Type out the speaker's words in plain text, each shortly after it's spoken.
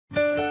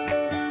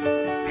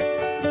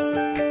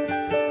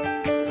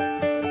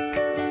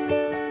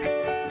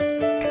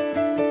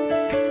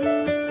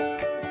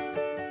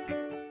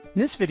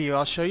In this video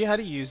I'll show you how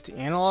to use the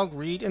analog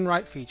read and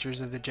write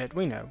features of the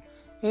Jetduino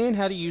and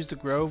how to use the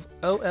Grove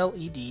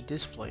OLED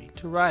display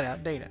to write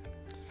out data.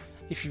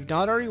 If you've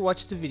not already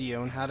watched the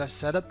video on how to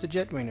set up the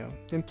Jetduino,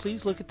 then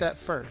please look at that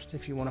first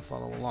if you want to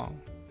follow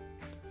along.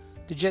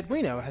 The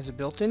Jetduino has a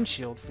built-in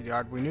shield for the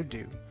Arduino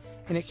Do,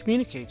 and it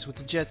communicates with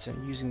the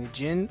Jetson using the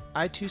Gen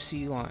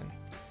I2C line.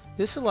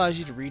 This allows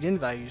you to read in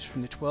values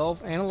from the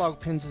 12 analog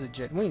pins of the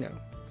Jetduino.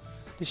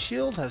 The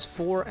shield has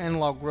 4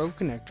 analog Grove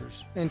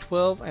connectors and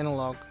 12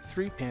 analog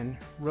 3-pin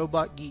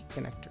RobotGeek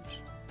connectors.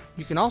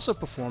 You can also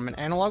perform an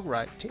analog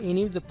write to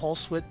any of the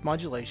pulse width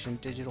modulation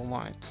digital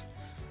lines.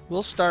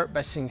 We'll start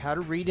by seeing how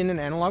to read in an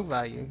analog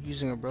value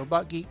using a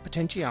RobotGeek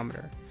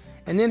potentiometer,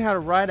 and then how to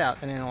write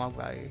out an analog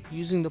value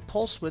using the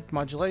pulse width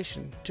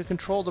modulation to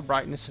control the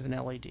brightness of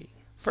an LED.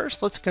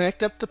 First, let's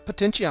connect up the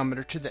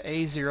potentiometer to the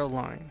A0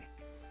 line.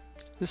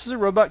 This is a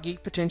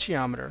RobotGeek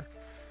potentiometer.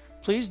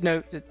 Please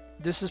note that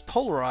this is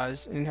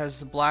polarized and has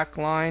the black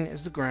line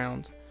as the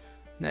ground,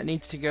 and that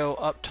needs to go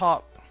up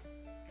top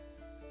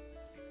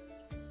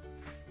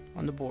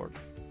on the board.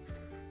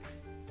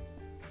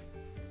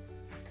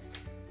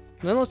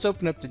 Then let's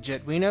open up the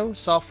Jetduino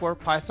software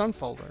Python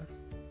folder.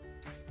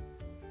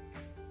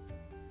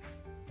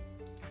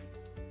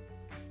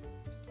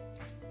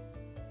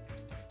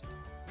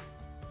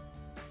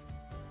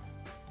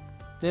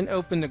 Then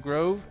open the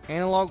Grove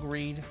analog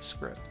read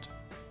script.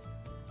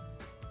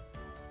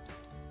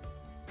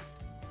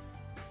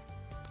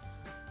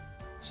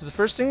 So the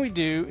first thing we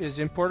do is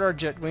import our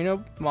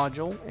Jetduino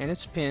module and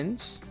its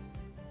pins.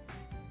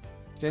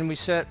 Then we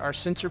set our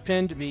sensor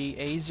pin to be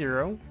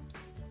A0.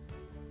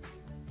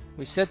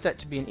 We set that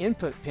to be an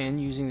input pin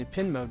using the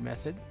pin mode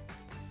method.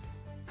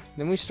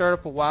 Then we start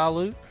up a while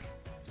loop.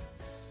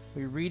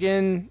 We read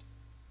in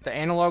the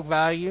analog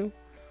value,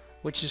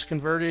 which is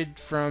converted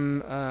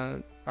from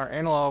our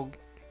analog,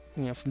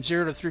 from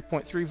 0 to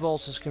 3.3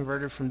 volts is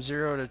converted from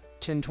 0 to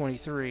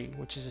 1023,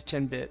 which is a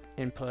 10-bit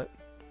input.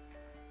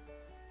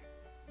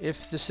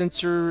 If the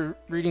sensor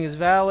reading is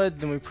valid,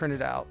 then we print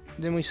it out.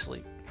 Then we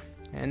sleep.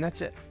 And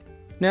that's it.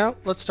 Now,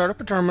 let's start up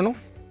a terminal.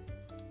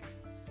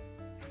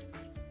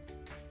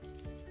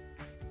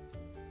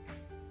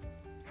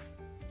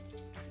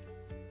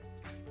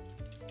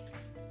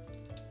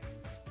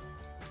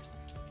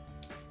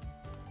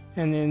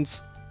 And then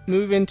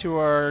move into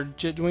our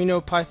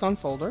Jetduino Python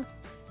folder.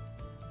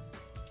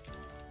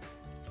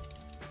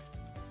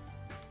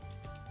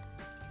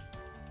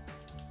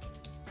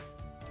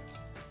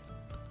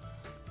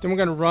 Then we're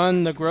going to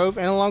run the Grove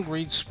analog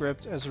read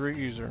script as a root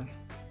user.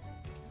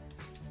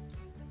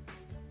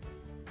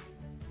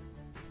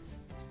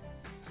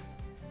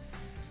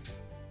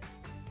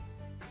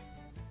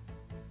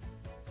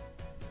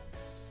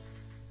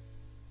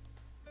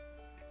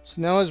 So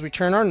now as we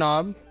turn our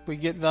knob, we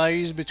get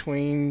values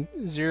between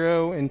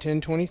 0 and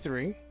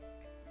 1023.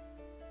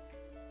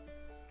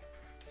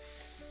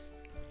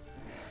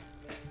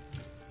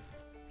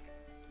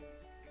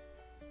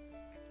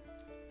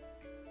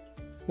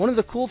 One of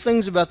the cool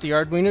things about the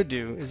Arduino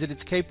Do is that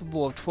it's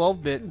capable of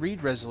 12-bit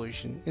read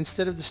resolution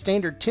instead of the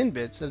standard 10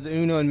 bits of the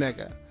Uno and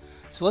Mega.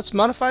 So let's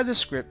modify this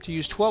script to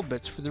use 12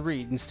 bits for the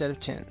read instead of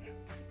 10.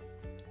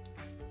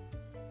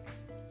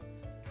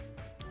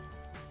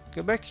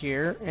 Go back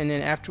here, and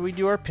then after we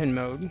do our pin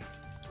mode,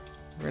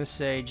 we're going to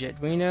say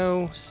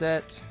Jetduino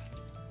set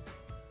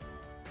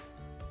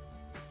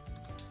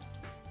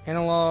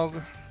analog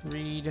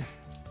read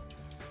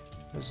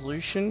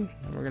resolution,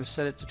 and we're going to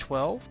set it to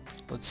 12.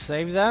 Let's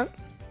save that.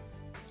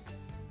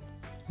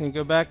 And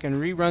go back and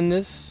rerun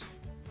this.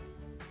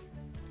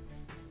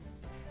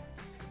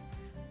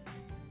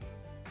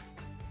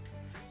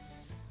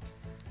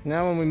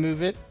 Now when we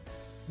move it,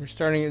 we're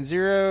starting at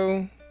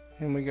 0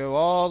 and we go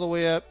all the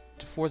way up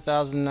to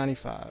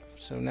 4095.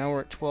 So now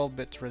we're at 12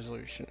 bits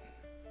resolution.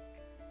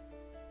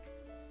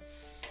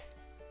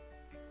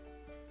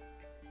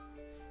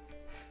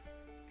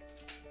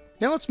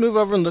 Now let's move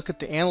over and look at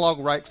the analog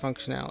write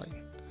functionality.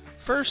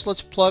 First,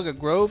 let's plug a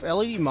Grove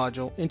LED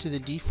module into the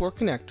D4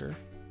 connector.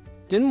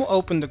 Then we'll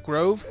open the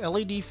Grove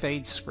LED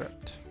fade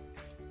script.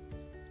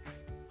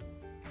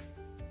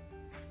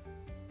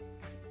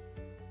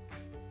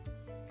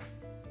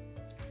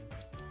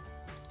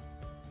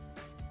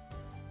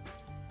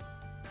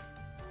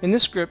 In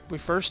this script, we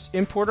first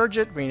import our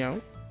Jetduino,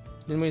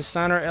 then we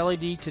assign our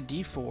LED to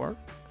D4,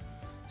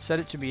 set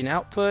it to be an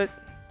output,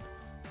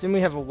 then we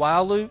have a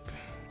while loop,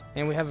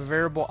 and we have a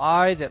variable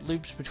I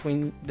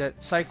that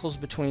cycles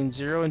between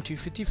 0 and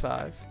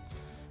 255.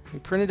 We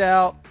print it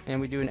out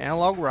and we do an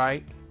analog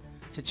write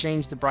to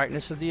change the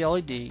brightness of the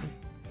LED.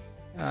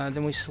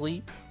 Then we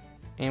sleep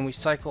and we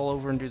cycle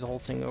over and do the whole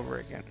thing over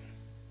again.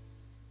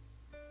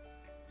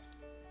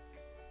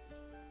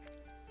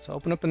 So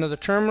open up another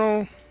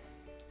terminal.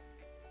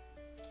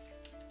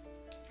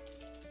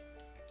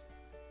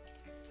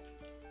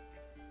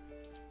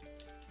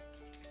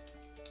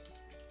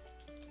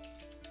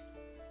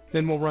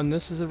 Then we'll run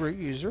this as a root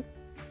user.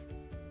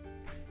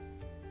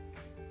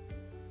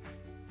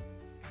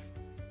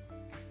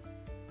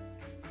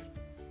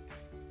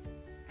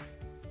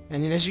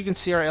 And then as you can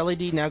see, our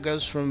LED now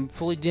goes from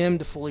fully dim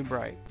to fully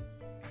bright.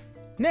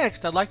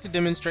 Next, I'd like to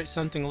demonstrate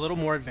something a little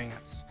more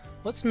advanced.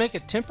 Let's make a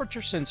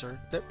temperature sensor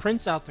that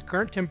prints out the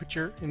current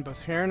temperature in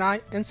both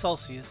Fahrenheit and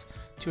Celsius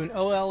to an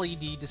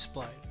OLED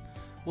display.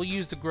 We'll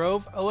use the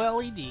Grove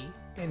OLED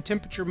and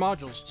temperature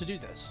modules to do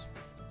this.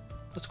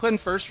 Let's go ahead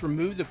and first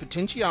remove the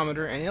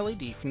potentiometer and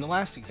LED from the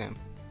last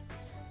example.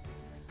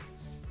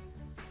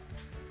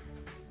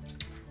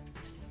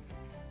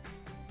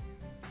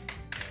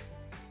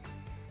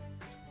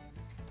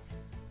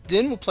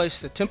 Then we'll place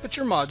the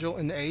temperature module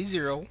in the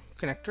A0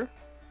 connector.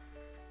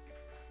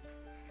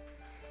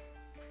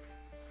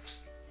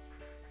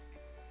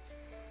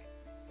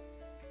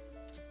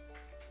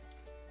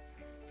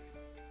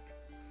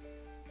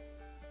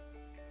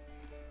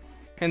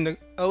 And the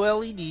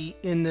OLED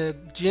in the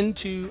Gen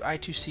 2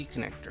 I2C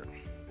connector.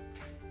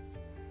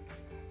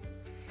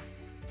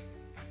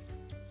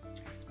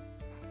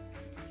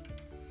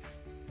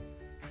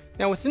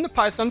 Now within the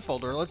Python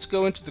folder, let's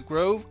go into the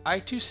Grove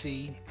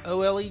I2C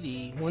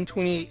OLED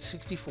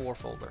 12864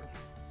 folder.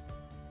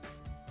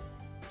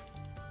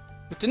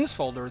 Within this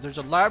folder, there's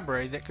a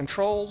library that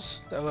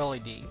controls the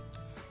OLED.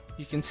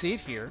 You can see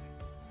it here.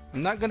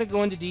 I'm not going to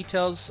go into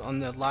details on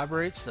the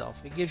library itself.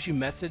 It gives you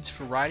methods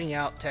for writing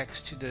out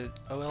text to the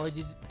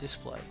OLED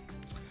display.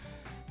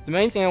 The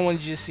main thing I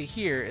wanted you to see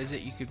here is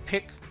that you could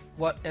pick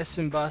what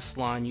SM bus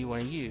line you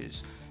want to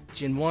use,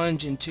 Gen 1,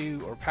 Gen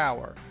 2, or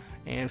Power.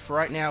 And for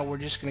right now, we're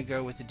just going to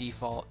go with the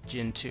default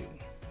Gen 2.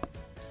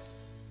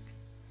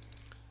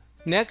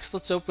 Next,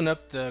 let's open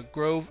up the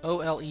Grove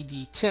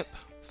OLED temp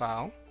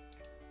file.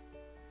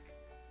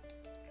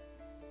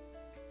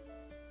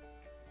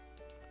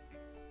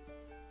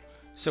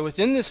 So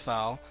within this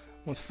file,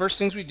 one of the first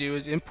things we do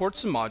is import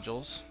some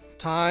modules: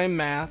 time,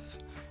 math,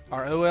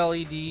 our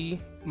OLED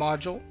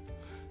module,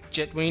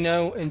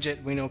 Jetduino, and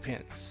Jetduino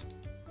pins.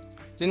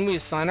 Then we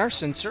assign our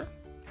sensor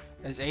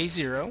as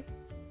A0.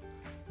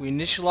 We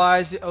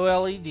initialize the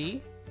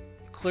OLED,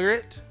 clear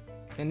it,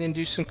 and then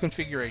do some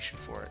configuration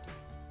for it.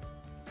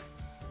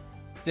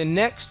 Then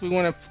next we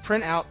want to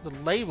print out the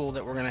label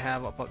that we're going to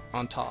have up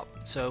on top.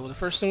 So the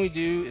first thing we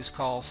do is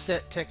call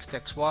set text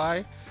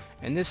XY,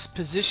 and this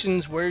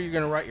positions where you're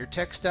going to write your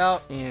text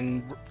out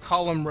in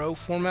column row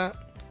format.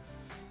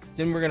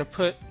 Then we're going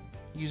to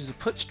use the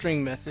put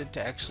string method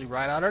to actually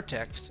write out our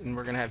text, and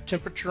we're going to have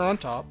temperature on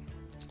top.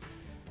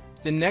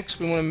 Then next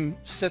we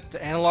want to set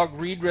the analog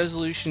read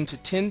resolution to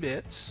 10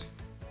 bits.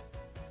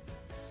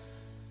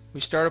 We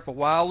start up a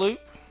while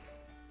loop,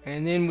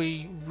 and then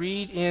we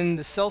read in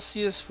the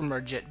Celsius from our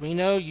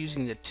Jetduino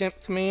using the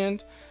temp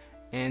command,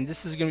 and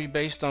this is going to be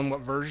based on what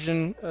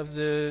version of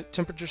the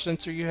temperature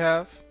sensor you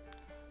have.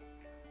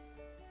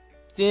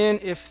 Then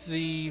if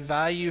the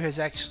value has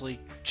actually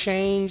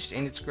changed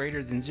and it's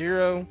greater than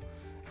 0,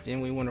 then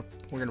we're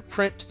going to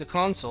print to the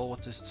console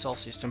what the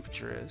Celsius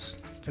temperature is,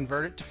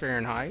 convert it to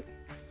Fahrenheit.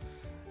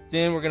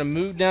 Then we're going to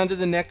move down to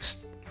the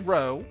next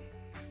row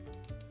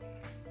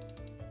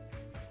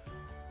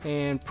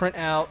and print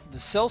out the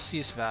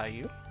Celsius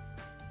value.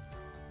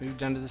 Move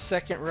down to the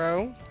second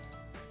row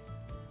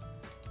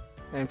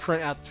and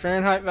print out the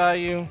Fahrenheit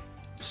value,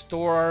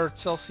 store our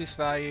Celsius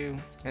value,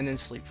 and then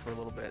sleep for a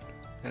little bit.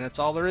 And that's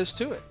all there is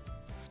to it.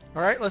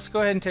 Alright, let's go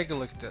ahead and take a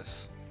look at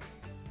this.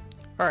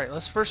 Alright,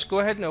 let's first go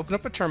ahead and open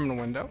up a terminal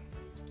window.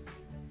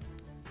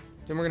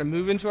 Then we're going to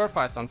move into our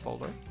Python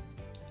folder.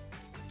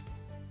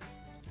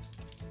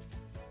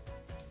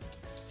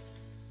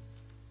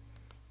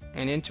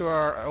 And into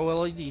our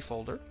OLED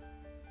folder.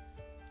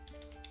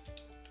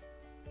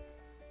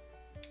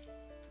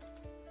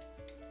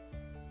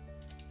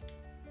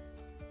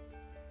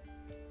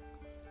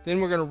 Then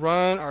we're going to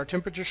run our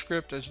temperature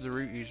script as the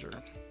root user.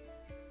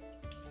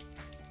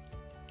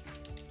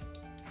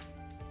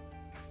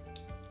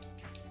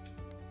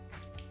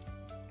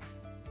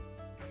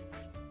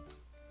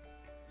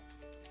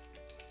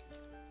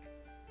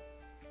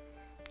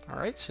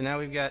 Alright, so now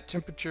we've got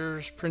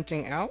temperatures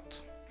printing out.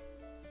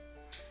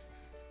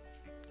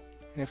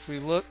 And if we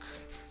look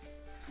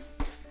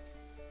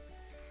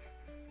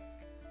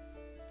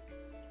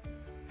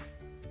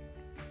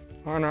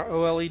on our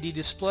OLED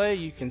display,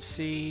 you can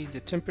see the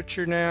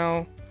temperature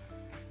now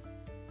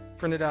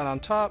printed out on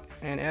top,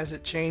 and as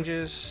it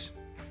changes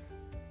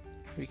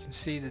we can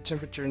see the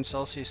temperature in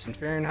Celsius and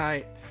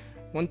Fahrenheit.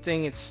 One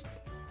thing, it's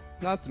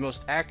not the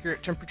most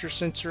accurate temperature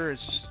sensor,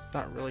 it's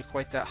not really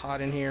quite that hot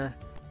in here,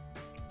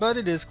 but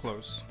it is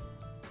close.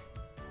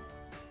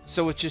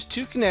 So with just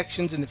 2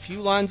 connections and a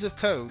few lines of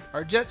code,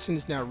 our Jetson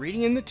is now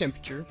reading in the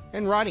temperature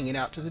and writing it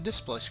out to the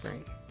display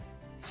screen.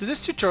 So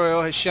this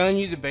tutorial has shown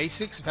you the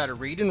basics of how to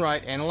read and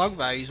write analog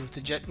values with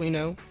the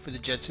Jetduino for the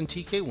Jetson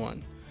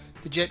TK1.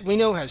 The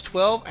Jetduino has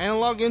 12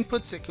 analog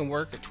inputs that can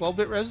work at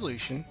 12-bit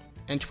resolution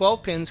and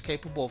 12 pins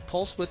capable of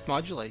pulse width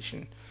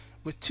modulation,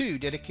 with 2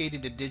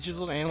 dedicated to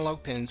digital and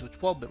analog pins with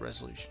 12-bit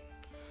resolution.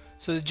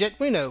 So the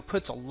Jetduino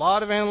puts a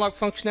lot of analog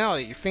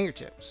functionality at your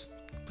fingertips.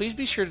 Please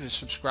be sure to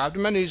subscribe to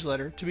my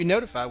newsletter to be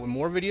notified when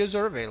more videos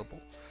are available.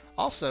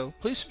 Also,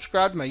 please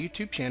subscribe to my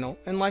YouTube channel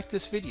and like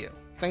this video.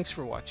 Thanks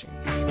for watching.